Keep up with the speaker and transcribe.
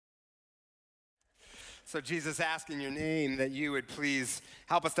So Jesus, ask in your name that you would please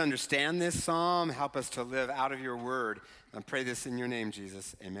help us to understand this psalm, help us to live out of your word. I pray this in your name,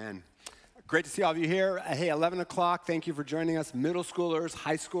 Jesus. Amen. Great to see all of you here. Hey, 11 o'clock, thank you for joining us. Middle schoolers,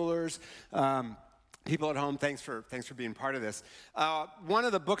 high schoolers, people at home, thanks for being part of this. One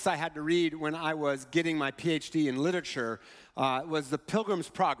of the books I had to read when I was getting my PhD in literature was The Pilgrim's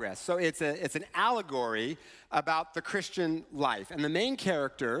Progress. So it's an allegory about the Christian life. And the main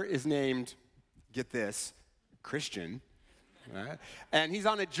character is named, get this, Christian. Right? And he's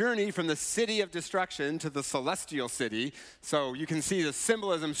on a journey from the city of destruction to the celestial city. So you can see the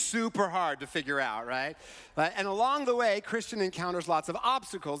symbolism super hard to figure out, right? And along the way, Christian encounters lots of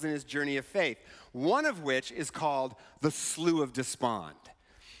obstacles in his journey of faith, one of which is called the Slough of Despond.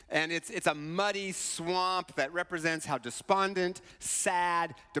 And it's a muddy swamp that represents how despondent,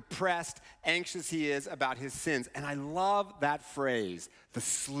 sad, depressed, anxious he is about his sins. And I love that phrase, the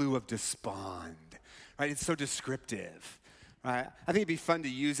Slough of Despond. Right? It's so descriptive. Right? I think it'd be fun to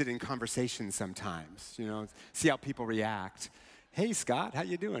use it in conversation sometimes, see how people react. Hey, Scott, how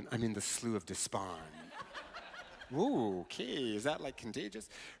you doing? I'm in the Slough of Despond. Ooh, okay, is that like contagious?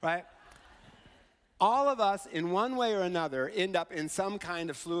 Right? All of us, in one way or another, end up in some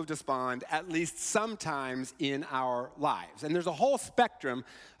kind of Slough of Despond, at least sometimes in our lives. And there's a whole spectrum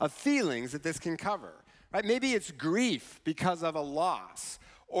of feelings that this can cover. Right? Maybe it's grief because of a loss.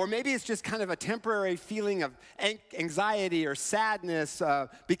 Or maybe it's just kind of a temporary feeling of anxiety or sadness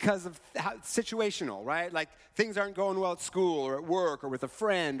because of situational, right? Like things aren't going well at school or at work or with a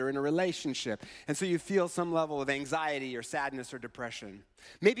friend or in a relationship. And so you feel some level of anxiety or sadness or depression.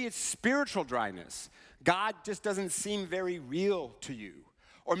 Maybe it's spiritual dryness. God just doesn't seem very real to you.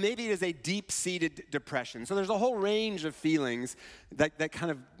 Or maybe it is a deep-seated depression. So there's a whole range of feelings that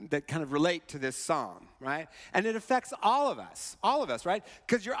kind of relate to this psalm, right? And it affects all of us, right?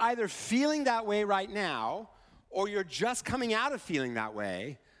 Because you're either feeling that way right now, or you're just coming out of feeling that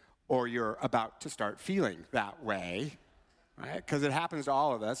way, or you're about to start feeling that way, right? Because it happens to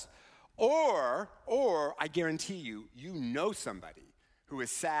all of us. Or I guarantee you know somebody who is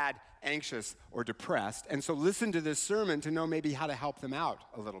sad, anxious, or depressed. And so listen to this sermon to know maybe how to help them out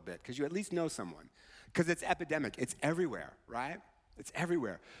a little bit, because you at least know someone. Because it's epidemic. It's everywhere, right? It's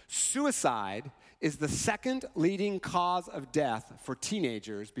everywhere. Suicide is the second leading cause of death for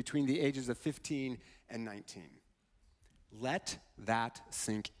teenagers between the ages of 15 and 19. Let that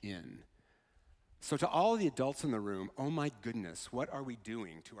sink in. So to all the adults in the room, oh my goodness, what are we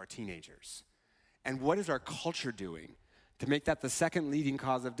doing to our teenagers? And what is our culture doing to make that the second leading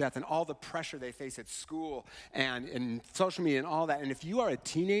cause of death, and all the pressure they face at school and in social media and all that? And if you are a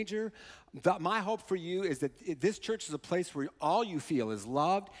teenager, my hope for you is that this church is a place where all you feel is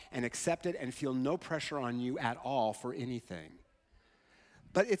loved and accepted and feel no pressure on you at all for anything.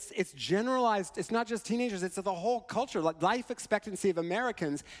 But it's generalized. It's not just teenagers. It's the whole culture. Life expectancy of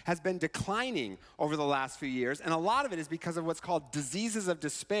Americans has been declining over the last few years, and a lot of it is because of what's called diseases of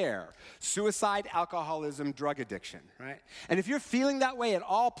despair: suicide, alcoholism, drug addiction, right? And if you're feeling that way at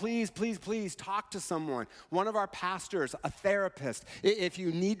all, please talk to someone, one of our pastors, a therapist. If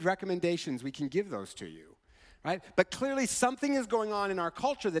you need recommendations, we can give those to you. Right? But clearly something is going on in our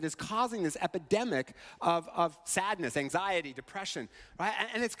culture that is causing this epidemic of sadness, anxiety, depression, right?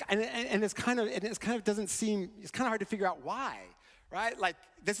 And it's kind of doesn't seem, it's kind of hard to figure out why, right? Like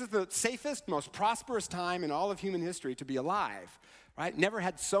this is the safest, most prosperous time in all of human history to be alive, right? Never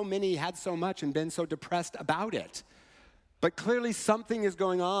had so many had so much and been so depressed about it. But clearly something is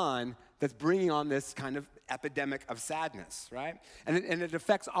going on that's bringing on this kind of epidemic of sadness, right? And it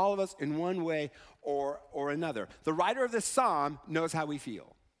affects all of us in one way or another. The writer of this psalm knows how we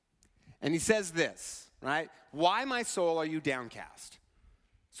feel. And he says this, right? Why, my soul, are you downcast?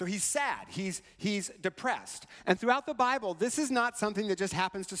 So he's sad. He's depressed. And throughout the Bible, this is not something that just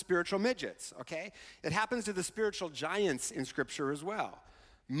happens to spiritual midgets, okay? It happens to the spiritual giants in Scripture as well.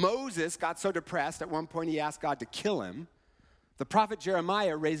 Moses got so depressed, at one point he asked God to kill him. The prophet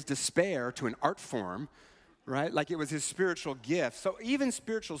Jeremiah raised despair to an art form, right? Like it was his spiritual gift. So even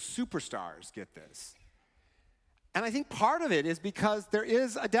spiritual superstars get this. And I think part of it is because there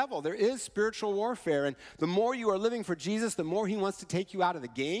is a devil. There is spiritual warfare. And the more you are living for Jesus, the more he wants to take you out of the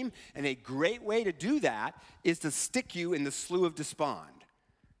game. And a great way to do that is to stick you in the Slough of Despond,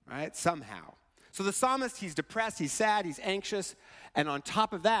 right? Somehow. So the psalmist, he's depressed, he's sad, he's anxious. And on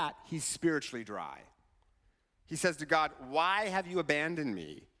top of that, he's spiritually dry. He says to God, why have you abandoned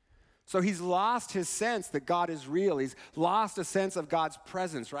me? So he's lost his sense that God is real. He's lost a sense of God's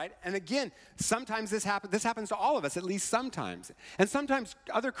presence, right? And again, sometimes this happens to all of us, at least sometimes. And sometimes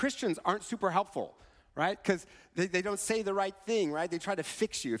other Christians aren't super helpful, right? Because they don't say the right thing, right? They try to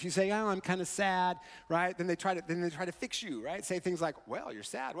fix you. If you say, oh, I'm kind of sad, right? Then they try to fix you, right? Say things like, well, you're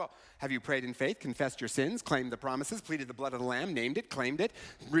sad. Well, have you prayed in faith, confessed your sins, claimed the promises, pleaded the blood of the Lamb, named it, claimed it,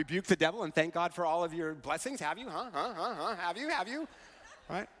 rebuked the devil, and thank God for all of your blessings? Have you? Have you?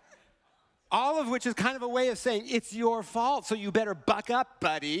 Right? All of which is kind of a way of saying it's your fault, so you better buck up,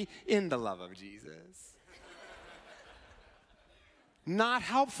 buddy, in the love of Jesus. Not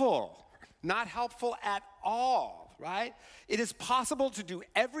helpful. Not helpful at all, right? It is possible to do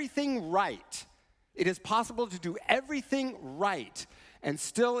everything right. It is possible to do everything right and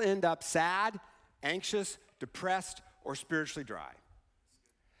still end up sad, anxious, depressed, or spiritually dry.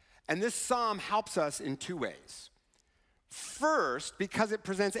 And this psalm helps us in two ways. First, because it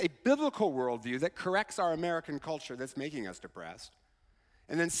presents a biblical worldview that corrects our American culture that's making us depressed.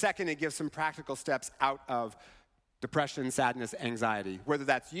 And then second, it gives some practical steps out of depression, sadness, anxiety. Whether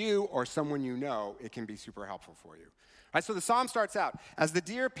that's you or someone you know, it can be super helpful for you. All right, so the psalm starts out, as the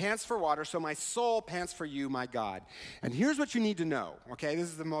deer pants for water, so my soul pants for you, my God. And here's what you need to know, okay? This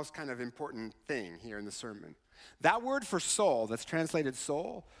is the most kind of important thing here in the sermon. That word for soul, that's translated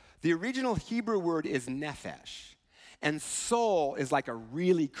soul, the original Hebrew word is nephesh. And soul is like a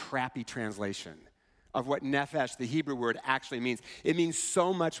really crappy translation of what nephesh, the Hebrew word, actually means. It means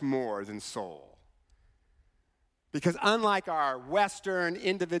so much more than soul. Because unlike our Western,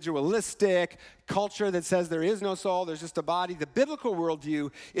 individualistic culture that says there is no soul, there's just a body, the biblical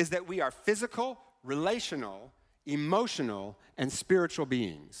worldview is that we are physical, relational, emotional, and spiritual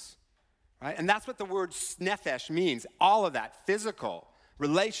beings. Right? And that's what the word nephesh means, all of that, physical,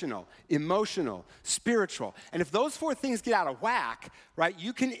 relational, emotional, spiritual. And if those four things get out of whack, right,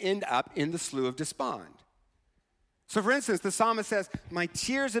 you can end up in the slough of despond. So for instance, the psalmist says, my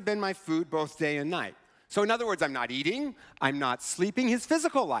tears have been my food both day and night. So in other words, I'm not eating, I'm not sleeping. His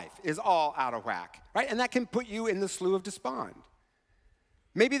physical life is all out of whack, right? And that can put you in the slough of despond.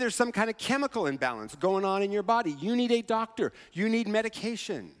 Maybe there's some kind of chemical imbalance going on in your body. You need a doctor. You need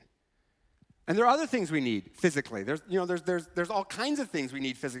medication. And there are other things we need physically. There's all kinds of things we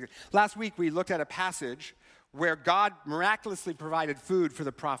need physically. Last week, we looked at a passage where God miraculously provided food for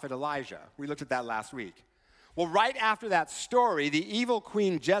the prophet Elijah. We looked at that last week. Well, right after that story, the evil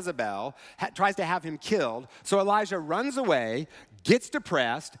queen Jezebel tries to have him killed. So Elijah runs away, gets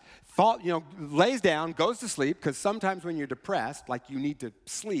depressed, lays down, goes to sleep, because sometimes when you're depressed, like you need to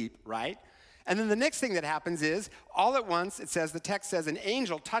sleep, right? And then the next thing that happens is, all at once, the text says, an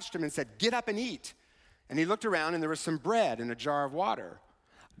angel touched him and said, get up and eat. And he looked around and there was some bread and a jar of water.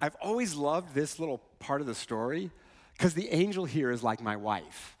 I've always loved this little part of the story because the angel here is like my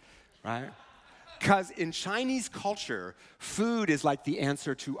wife, right? Because in Chinese culture, food is like the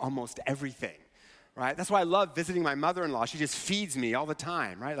answer to almost everything, right? That's why I love visiting my mother-in-law. She just feeds me all the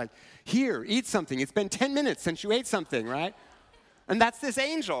time, right? Like, here, eat something. It's been 10 minutes since you ate something, right? And that's this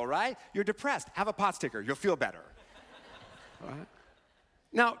angel, right? You're depressed. Have a pot sticker. You'll feel better, right?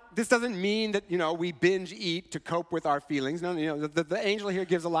 Now, this doesn't mean that, we binge eat to cope with our feelings. No, the angel here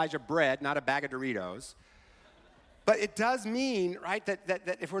gives Elijah bread, not a bag of Doritos. But it does mean, right,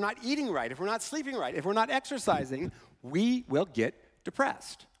 that if we're not eating right, if we're not sleeping right, if we're not exercising, we will get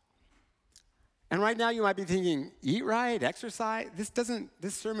depressed. And right now you might be thinking, eat right, exercise.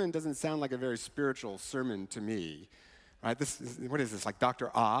 This sermon doesn't sound like a very spiritual sermon to me, right? What is this, like Dr.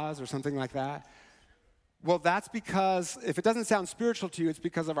 Oz or something like that? Well, that's because if it doesn't sound spiritual to you, it's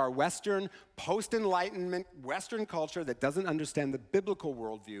because of our Western, post-Enlightenment, Western culture that doesn't understand the biblical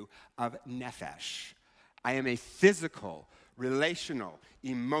worldview of nephesh. I am a physical, relational,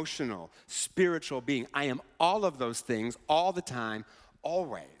 emotional, spiritual being. I am all of those things all the time,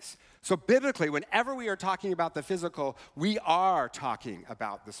 always. So biblically, whenever we are talking about the physical, we are talking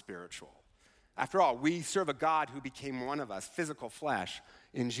about the spiritual. After all, we serve a God who became one of us, physical flesh,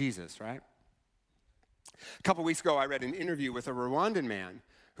 in Jesus, right? A couple weeks ago, I read an interview with a Rwandan man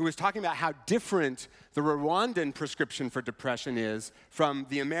who was talking about how different the Rwandan prescription for depression is from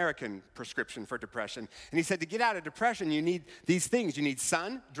the American prescription for depression. And he said to get out of depression, you need these things. You need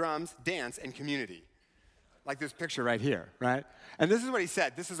sun, drums, dance, and community. Like this picture right here, right? And this is what he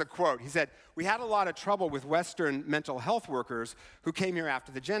said. This is a quote. He said, we had a lot of trouble with Western mental health workers who came here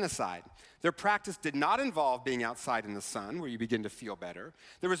after the genocide. Their practice did not involve being outside in the sun, where you begin to feel better.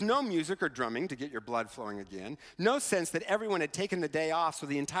 There was no music or drumming to get your blood flowing again. No sense that everyone had taken the day off so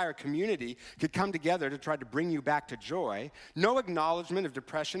the entire community could come together to try to bring you back to joy. No acknowledgement of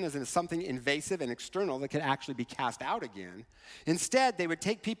depression as in something invasive and external that could actually be cast out again. Instead, they would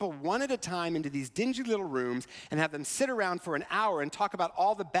take people one at a time into these dingy little rooms and have them sit around for an hour and talk about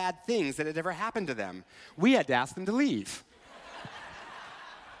all the bad things that had ever happened to them. We had to ask them to leave.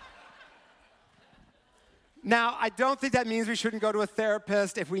 Now, I don't think that means we shouldn't go to a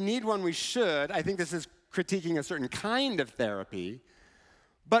therapist. If we need one, we should. I think this is critiquing a certain kind of therapy.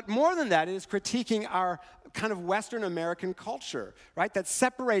 But more than that, it is critiquing our kind of Western American culture, right? That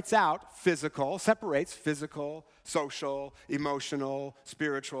separates, social, emotional,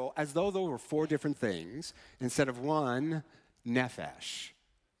 spiritual, as though those were four different things instead of one, nephesh.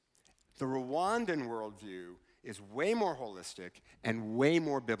 The Rwandan worldview is way more holistic and way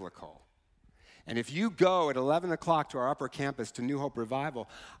more biblical. And if you go at 11 o'clock to our upper campus to New Hope Revival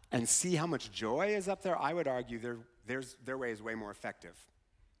and see how much joy is up there, I would argue their way is way more effective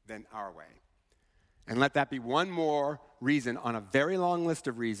than our way. And let that be one more reason on a very long list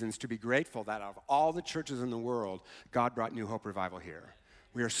of reasons to be grateful that out of all the churches in the world, God brought New Hope Revival here.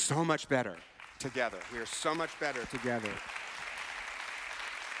 We are so much better together. We are so much better together.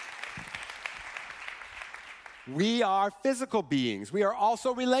 We are physical beings. We are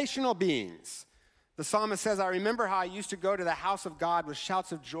also relational beings. The psalmist says, I remember how I used to go to the house of God with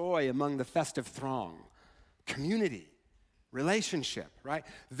shouts of joy among the festive throng. Community, relationship, right?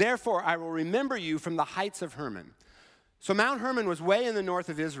 Therefore, I will remember you from the heights of Hermon. So Mount Hermon was way in the north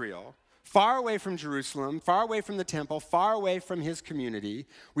of Israel, far away from Jerusalem, far away from the temple, far away from his community.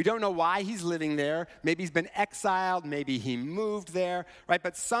 We don't know why he's living there. Maybe he's been exiled. Maybe he moved there, right?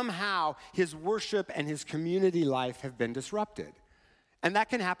 But somehow his worship and his community life have been disrupted. And that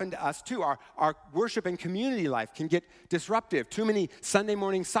can happen to us too. Our worship and community life can get disruptive. Too many Sunday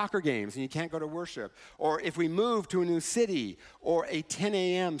morning soccer games and you can't go to worship. Or if we move to a new city, or a 10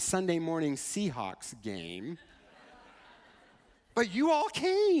 a.m. Sunday morning Seahawks game. But you all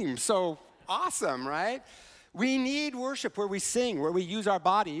came, so awesome, right? We need worship where we sing, where we use our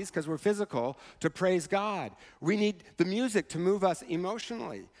bodies, because we're physical, to praise God. We need the music to move us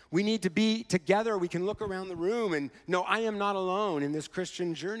emotionally. We need to be together. We can look around the room and know I am not alone in this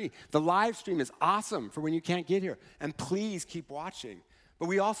Christian journey. The live stream is awesome for when you can't get here. And please keep watching. But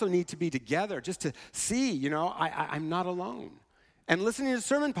we also need to be together just to see, I'm not alone. And listening to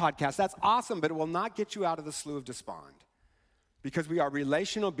sermon podcasts, that's awesome, but it will not get you out of the slough of despond. Because we are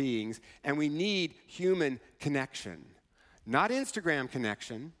relational beings and we need human connection. Not Instagram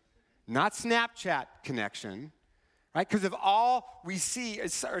connection, not Snapchat connection, right? Because if all we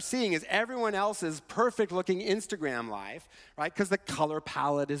are seeing is everyone else's perfect looking Instagram life, right? Because the color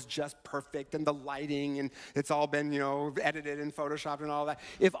palette is just perfect and the lighting and it's all been, edited and photoshopped and all that.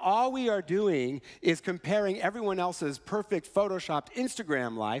 If all we are doing is comparing everyone else's perfect photoshopped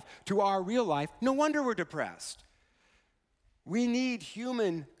Instagram life to our real life, no wonder we're depressed. We need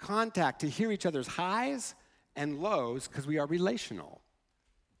human contact to hear each other's highs and lows because we are relational.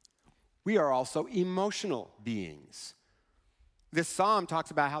 We are also emotional beings. This psalm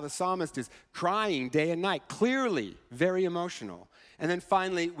talks about how the psalmist is crying day and night, clearly very emotional. And then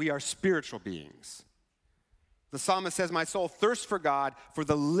finally, we are spiritual beings. The psalmist says, my soul thirsts for God, for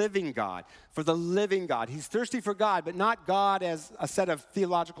the living God, for the living God. He's thirsty for God, but not God as a set of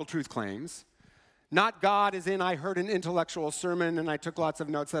theological truth claims. Not God as in I heard an intellectual sermon and I took lots of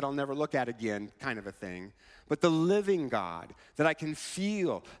notes that I'll never look at again, kind of a thing. But the living God that I can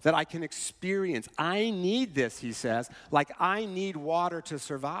feel, that I can experience. I need this, he says, like I need water to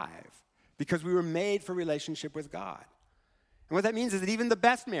survive because we were made for relationship with God. And what that means is that even the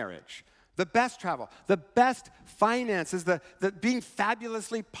best marriage, the best travel, the best finances, the being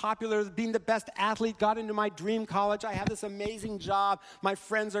fabulously popular, being the best athlete, got into my dream college, I have this amazing job, my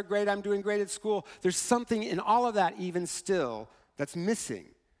friends are great, I'm doing great at school. There's something in all of that even still that's missing,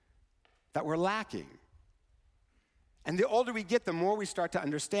 that we're lacking. And the older we get, the more we start to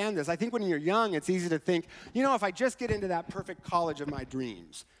understand this. I think when you're young, it's easy to think, if I just get into that perfect college of my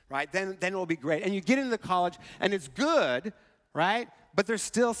dreams, right, then it'll be great. And you get into the college, and it's good, right? But there's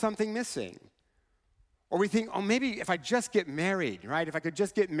still something missing. Or we think, maybe if I just get married, right? If I could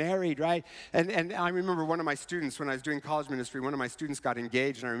just get married, right? And I remember one of my students, when I was doing college ministry, one of my students got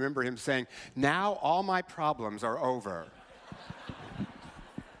engaged, and I remember him saying, now all my problems are over.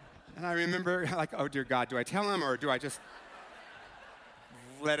 And I remember, oh, dear God, do I tell him, or do I just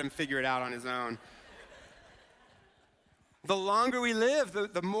let him figure it out on his own? The longer we live,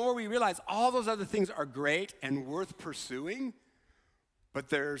 the more we realize all those other things are great and worth pursuing, but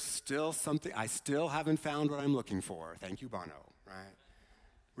there's still something, I still haven't found what I'm looking for. Thank you, Bono, right?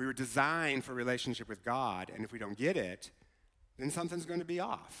 We were designed for relationship with God, and if we don't get it, then something's going to be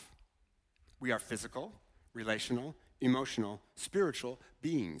off. We are physical, relational, emotional, spiritual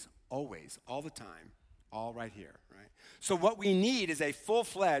beings, always, all the time, all right here, right? So what we need is a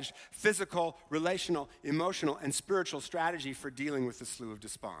full-fledged physical, relational, emotional, and spiritual strategy for dealing with the slough of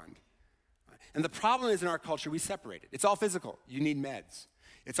despond. And the problem is in our culture, we separate it. It's all physical. You need meds.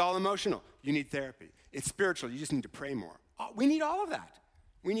 It's all emotional. You need therapy. It's spiritual. You just need to pray more. We need all of that.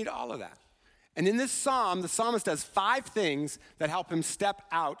 We need all of that. And in this psalm, the psalmist does 5 things that help him step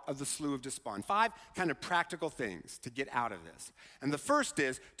out of the slough of despond. 5 kind of practical things to get out of this. And the first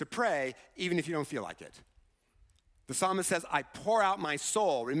is to pray even if you don't feel like it. The psalmist says, I pour out my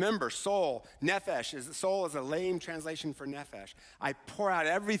soul. Remember, soul, nephesh, soul is a lame translation for nephesh. I pour out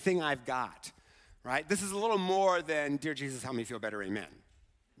everything I've got, right? This is a little more than, dear Jesus, help me feel better, amen,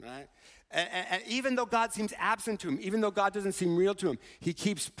 right? And even though God seems absent to him, even though God doesn't seem real to him, he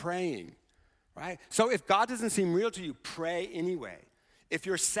keeps praying. Right? So if God doesn't seem real to you, pray anyway. If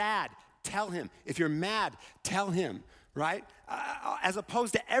you're sad, tell him. If you're mad, tell him, right? As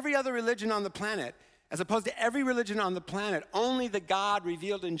opposed to every other religion on the planet, only the God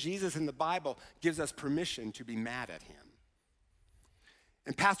revealed in Jesus in the Bible gives us permission to be mad at him.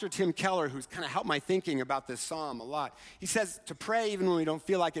 And Pastor Tim Keller, who's kind of helped my thinking about this psalm a lot, he says to pray even when we don't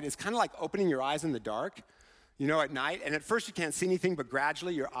feel like it is kind of like opening your eyes in the dark. At night, and at first you can't see anything, but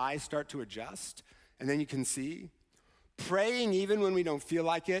gradually your eyes start to adjust, and then you can see. Praying even when we don't feel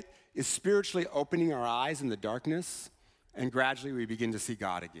like it is spiritually opening our eyes in the darkness, and gradually we begin to see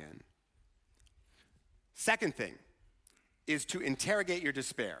God again. Second thing is to interrogate your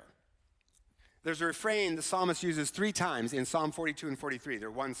despair. There's a refrain the psalmist uses 3 times in Psalm 42 and 43.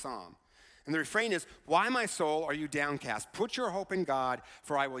 They're one psalm. And the refrain is, why, my soul, are you downcast? Put your hope in God,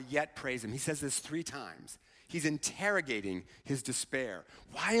 for I will yet praise him. He says this 3 times. He's interrogating his despair.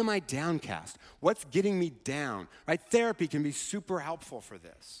 Why am I downcast? What's getting me down? Right? Therapy can be super helpful for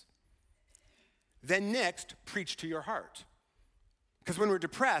this. Then next, preach to your heart. Because when we're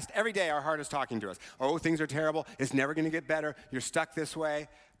depressed, every day our heart is talking to us. Oh, things are terrible. It's never going to get better. You're stuck this way,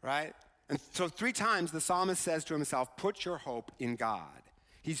 right? And so 3 times the psalmist says to himself, put your hope in God.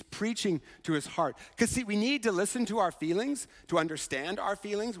 He's preaching to his heart. Because, see, we need to listen to our feelings, to understand our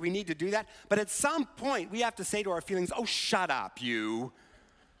feelings. We need to do that. But at some point, we have to say to our feelings, oh, shut up, you.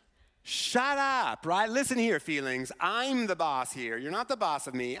 Shut up, right? Listen here, feelings. I'm the boss here. You're not the boss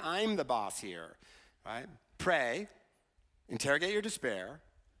of me. I'm the boss here, right? Pray, interrogate your despair,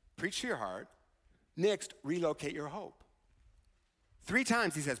 preach to your heart. Next, relocate your hope. 3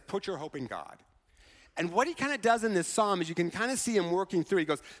 times he says, put your hope in God. And what he kind of does in this psalm is you can kind of see him working through. He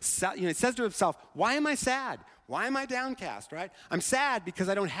goes, he says to himself, why am I sad? Why am I downcast, right? I'm sad because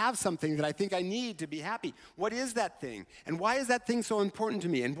I don't have something that I think I need to be happy. What is that thing? And why is that thing so important to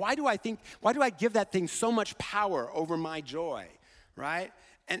me? And why do I give that thing so much power over my joy, right?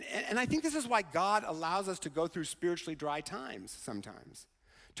 And I think this is why God allows us to go through spiritually dry times sometimes,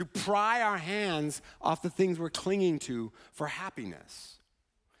 to pry our hands off the things we're clinging to for happiness.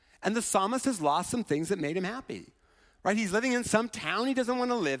 And the psalmist has lost some things that made him happy, right? He's living in some town he doesn't want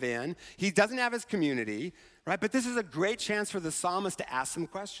to live in. He doesn't have his community, right? But this is a great chance for the psalmist to ask some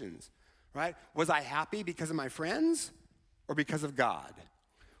questions, right? Was I happy because of my friends or because of God?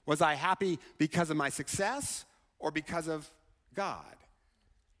 Was I happy because of my success or because of God?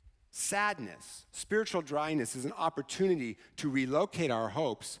 Sadness, spiritual dryness is an opportunity to relocate our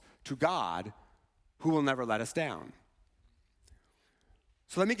hopes to God, who will never let us down.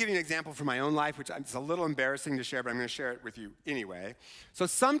 So let me give you an example from my own life, which it's a little embarrassing to share, but I'm going to share it with you anyway. So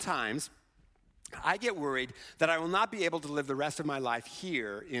sometimes I get worried that I will not be able to live the rest of my life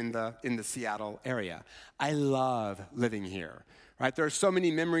here in the Seattle area. I love living here, right? There are so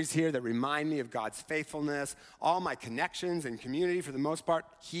many memories here that remind me of God's faithfulness, all my connections and community for the most part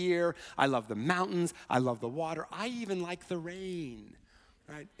here. I love the mountains. I love the water. I even like the rain,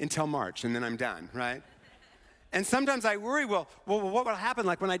 right? Until March, and then I'm done, right? And sometimes I worry, well, what will happen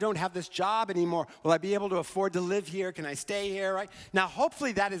like when I don't have this job anymore? Will I be able to afford to live here? Can I stay here, right? Now,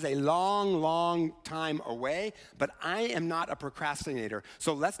 hopefully that is a long, long time away, but I am not a procrastinator.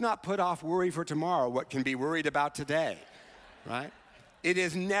 So let's not put off worry for tomorrow what can be worried about today, right? It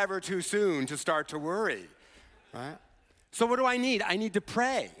is never too soon to start to worry, right? So what do I need? I need to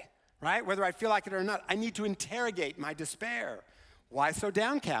pray, right? Whether I feel like it or not. I need to interrogate my despair. Why so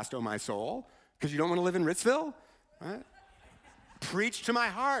downcast, O my soul? Because you don't want to live in Ritzville, right? Preach to my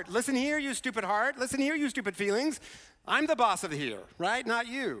heart. Listen here, you stupid heart. Listen here, you stupid feelings. I'm the boss of here, right? Not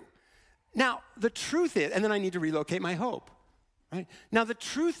you. Now, the truth is, and then I need to relocate my hope, right? Now, the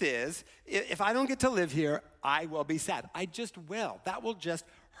truth is, if I don't get to live here, I will be sad. I just will. That will just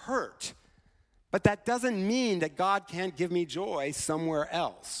hurt. But that doesn't mean that God can't give me joy somewhere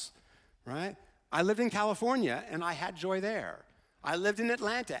else, right? I lived in California, and I had joy there. I lived in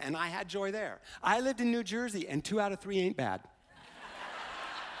Atlanta, and I had joy there. I lived in New Jersey, and 2 out of 3 ain't bad.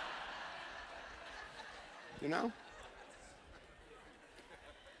 You know?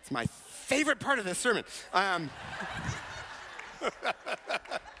 It's my favorite part of this sermon.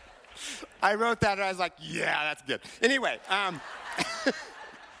 I wrote that and I was like, yeah, that's good. Anyway, now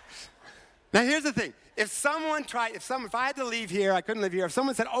here's the thing. If I had to leave here, I couldn't live here. If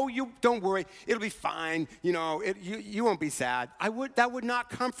someone said, oh, you don't worry, it'll be fine, you won't be sad, that would not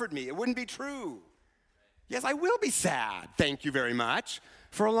comfort me. It wouldn't be true. Yes, I will be sad, thank you very much,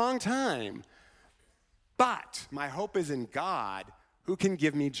 for a long time. But my hope is in God, who can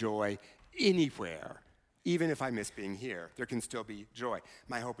give me joy anywhere. Even if I miss being here, there can still be joy.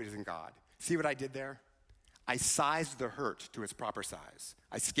 My hope is in God. See what I did there? I sized the hurt to its proper size.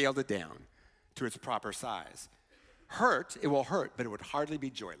 I scaled it down to its proper size. It will hurt, but it would hardly be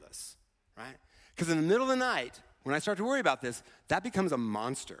joyless, right? Because in the middle of the night, when I start to worry about this, that becomes a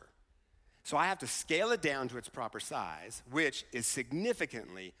monster. So I have to scale it down to its proper size, which is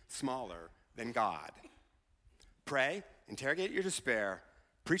significantly smaller than God. Pray, interrogate your despair,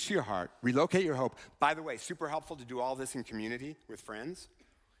 preach to your heart, relocate your hope. By the way, super helpful to do all this in community with friends.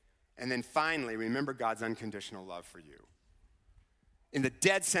 And then finally, remember God's unconditional love for you. In the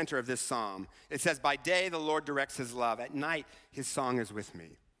dead center of this psalm, it says, by day the Lord directs his love. At night, his song is with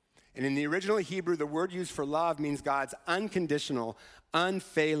me. And in the original Hebrew, the word used for love means God's unconditional,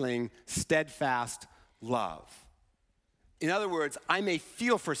 unfailing, steadfast love. In other words, I may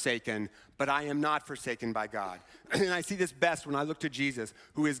feel forsaken, but I am not forsaken by God. And I see this best when I look to Jesus,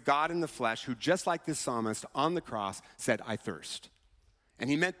 who is God in the flesh, who just like this psalmist on the cross said, I thirst. And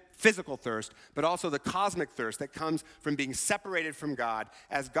he meant physical thirst, but also the cosmic thirst that comes from being separated from God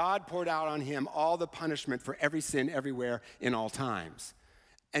as God poured out on him all the punishment for every sin everywhere in all times.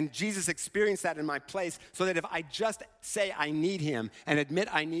 And Jesus experienced that in my place so that if I just say I need him and admit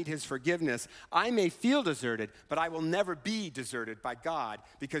I need his forgiveness, I may feel deserted, but I will never be deserted by God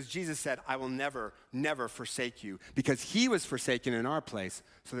because Jesus said, I will never, never forsake you because he was forsaken in our place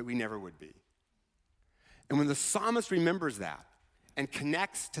so that we never would be. And when the psalmist remembers that and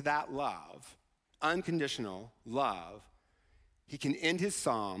connects to that love, unconditional love, he can end his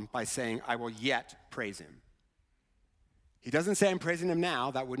psalm by saying, I will yet praise him. He doesn't say I'm praising him now.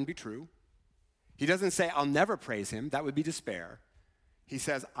 That wouldn't be true. He doesn't say I'll never praise him. That would be despair. He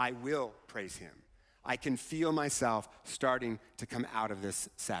says I will praise him. I can feel myself starting to come out of this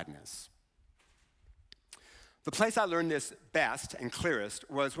sadness. The place I learned this best and clearest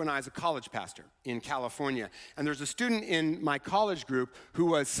was when I was a college pastor in California. And there's a student in my college group who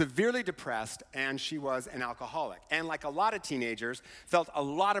was severely depressed, and she was an alcoholic. And like a lot of teenagers, felt a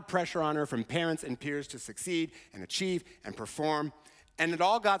lot of pressure on her from parents and peers to succeed and achieve and perform. And it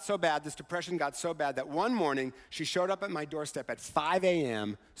all got so bad, this depression got so bad, that one morning she showed up at my doorstep at 5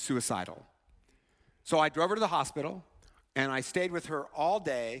 a.m. suicidal. So I drove her to the hospital, and I stayed with her all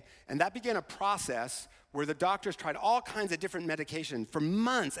day, and that began a process where the doctors tried all kinds of different medications for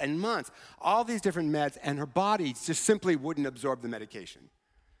months and months, all these different meds, and her body just simply wouldn't absorb the medication.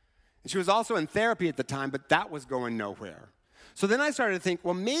 And she was also in therapy at the time, but that was going nowhere. So then I started to think,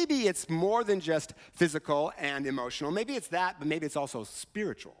 well, maybe it's more than just physical and emotional. Maybe it's that, but maybe it's also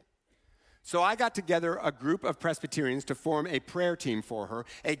spiritual. So I got together a group of Presbyterians to form a prayer team for her,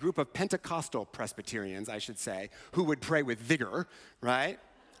 a group of Pentecostal Presbyterians, I should say, who would pray with vigor, right?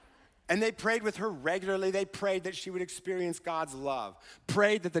 And they prayed with her regularly. They prayed that she would experience God's love,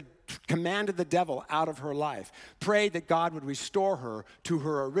 prayed that commanded the devil out of her life, prayed that God would restore her to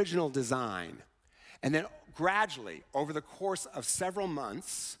her original design. And then gradually, over the course of several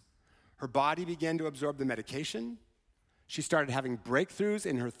months, her body began to absorb the medication. She started having breakthroughs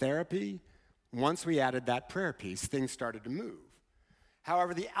in her therapy. Once we added that prayer piece, things started to move.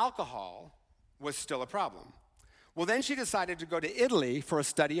 However, the alcohol was still a problem. Well, then she decided to go to Italy for a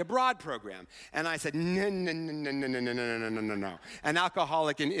study abroad program. And I said, no. An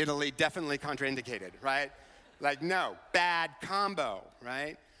alcoholic in Italy, definitely contraindicated, right? Like, no, bad combo,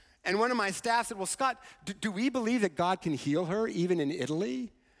 right? And one of my staff said, well, Scott, do we believe that God can heal her even in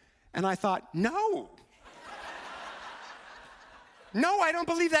Italy? And I thought, no. No, I don't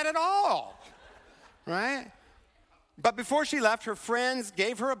believe that at all, right? But before she left, her friends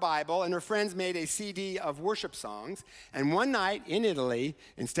gave her a Bible, and her friends made a CD of worship songs. And one night in Italy,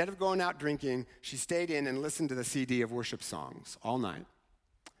 instead of going out drinking, she stayed in and listened to the CD of worship songs all night.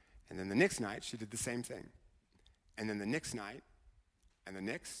 And then the next night, she did the same thing. And then the next night, and the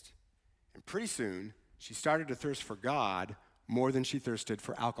next. And pretty soon, she started to thirst for God more than she thirsted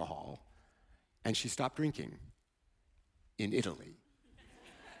for alcohol. And she stopped drinking in Italy.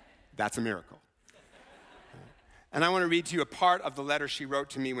 That's a miracle. And I want to read to you a part of the letter she wrote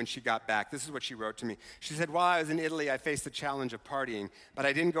to me when she got back. This is what she wrote to me. She said, while I was in Italy, I faced the challenge of partying, but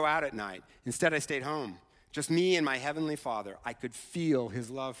I didn't go out at night. Instead, I stayed home. Just me and my heavenly Father. I could feel his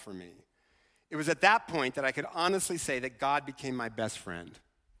love for me. It was at that point that I could honestly say that God became my best friend.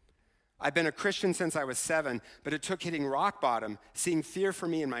 I've been a Christian since I was 7, but it took hitting rock bottom, seeing fear for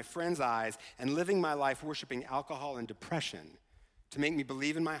me in my friends' eyes, and living my life worshiping alcohol and depression to make me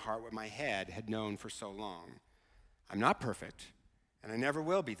believe in my heart what my head had known for so long. I'm not perfect, and I never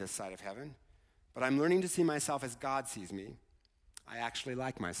will be this side of heaven, but I'm learning to see myself as God sees me. I actually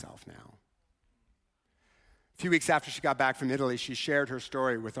like myself now. A few weeks after she got back from Italy, she shared her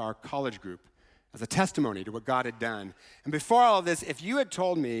story with our college group as a testimony to what God had done. And before all of this, if you had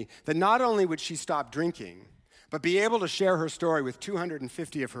told me that not only would she stop drinking, but be able to share her story with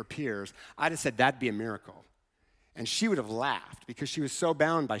 250 of her peers, I'd have said that'd be a miracle. And she would have laughed because she was so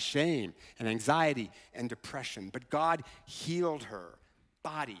bound by shame and anxiety and depression. But God healed her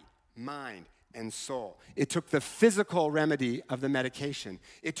body, mind, and soul. It took the physical remedy of the medication.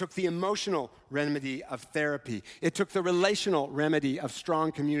 It took the emotional remedy of therapy. It took the relational remedy of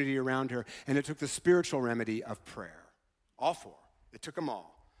strong community around her. And it took the spiritual remedy of prayer. All four. It took them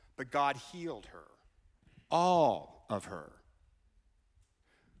all. But God healed her. All of her.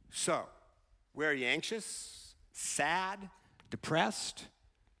 So, where are you anxious, sad, depressed?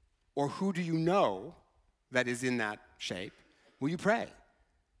 Or who do you know that is in that shape? Will you pray?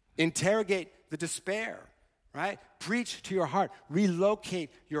 Interrogate the despair, right? Preach to your heart. Relocate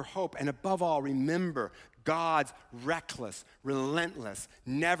your hope. And above all, remember God's reckless, relentless,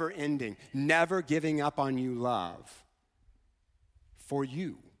 never-ending, never giving up on you love for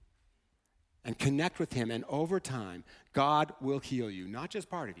you. And connect with him. And over time, God will heal you. Not just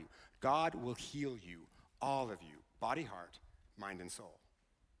part of you. God will heal you, all of you. Body, heart, mind, and soul.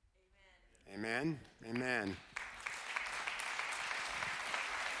 Amen. Amen. Amen.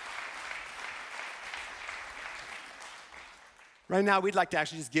 Right now, we'd like to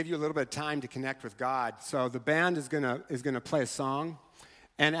actually just give you a little bit of time to connect with God. So the band is gonna play a song.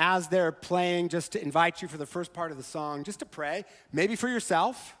 And as they're playing, just to invite you for the first part of the song, just to pray, maybe for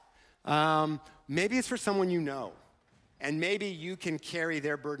yourself, maybe it's for someone you know. And maybe you can carry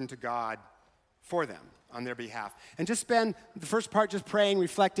their burden to God for them on their behalf. And just spend the first part just praying,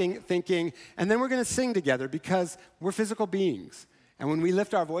 reflecting, thinking, and then we're gonna sing together because we're physical beings. And when we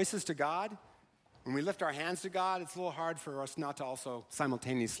lift our voices to God, when we lift our hands to God, it's a little hard for us not to also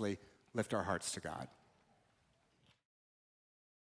simultaneously lift our hearts to God.